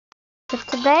So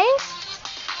today,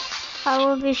 I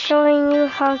will be showing you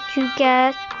how to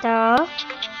get the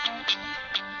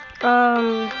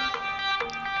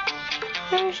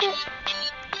where is it?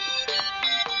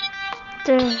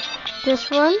 This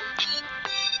one,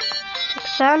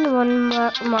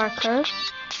 xanwood marker,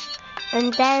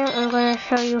 and then I'm going to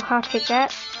show you how to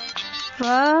get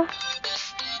the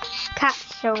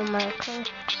catzo marker.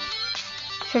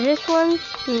 So this one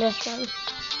and this one.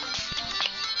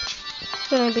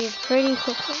 It's going to be pretty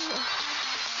quick.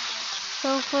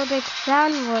 So for the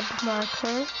xanwood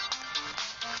marker,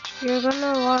 you're going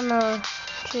to want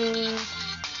to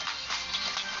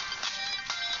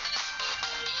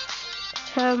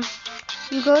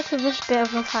you go to this bit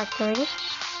of a factory.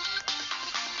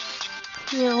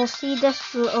 You will see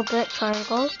this little bit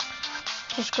triangle.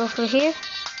 Just go through here.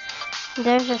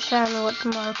 There's a xanwood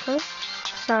marker.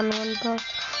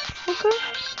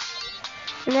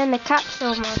 And then the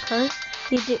catzo marker,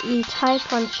 you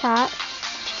type on chat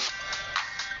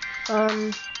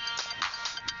 /e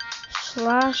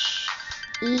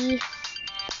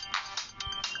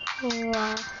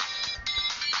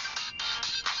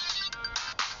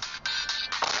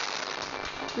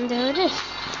and there it is.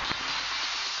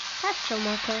 Catzo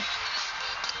marker.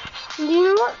 And you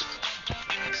know what?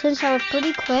 Since I was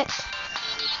pretty quick,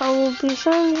 I will be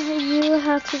showing you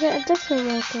how to get a different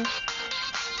marker.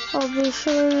 I'll be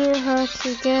showing you how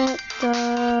to get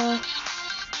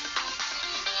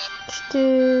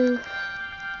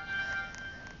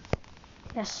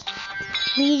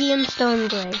medium stone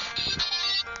gray.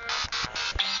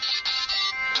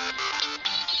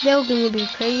 They're going to be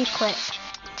pretty quick.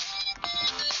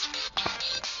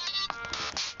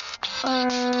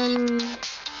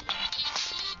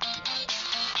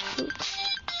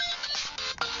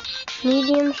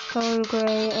 Medium stone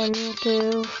gray, and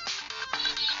do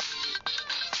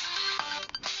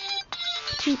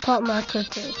teapot marker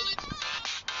too.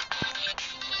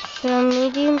 So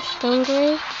medium stone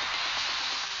gray,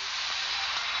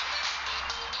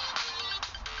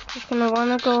 just gonna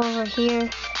wanna go over here,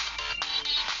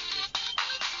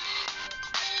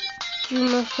 do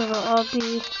most of the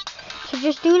obby. So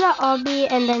just do that obby,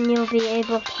 and then you'll be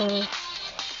able to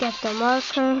get the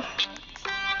marker,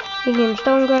 medium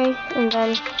stone gray, and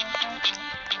then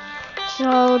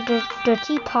so the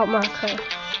teapot marker.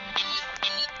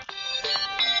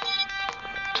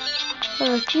 For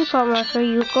the teapot marker,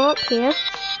 you go up here,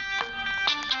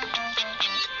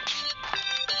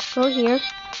 go here,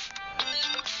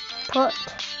 put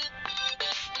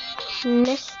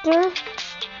Mr.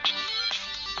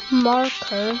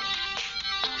 Marker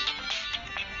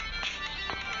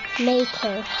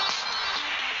Maker.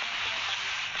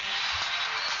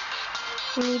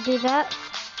 When you do that,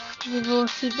 you will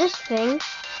see this thing.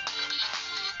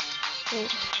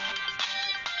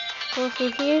 Go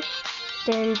through here,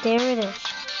 then there it is,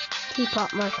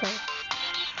 teapot marker.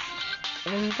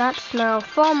 And that's now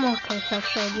 4 markers I've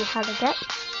showed you how to get.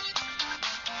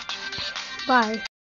 Bye.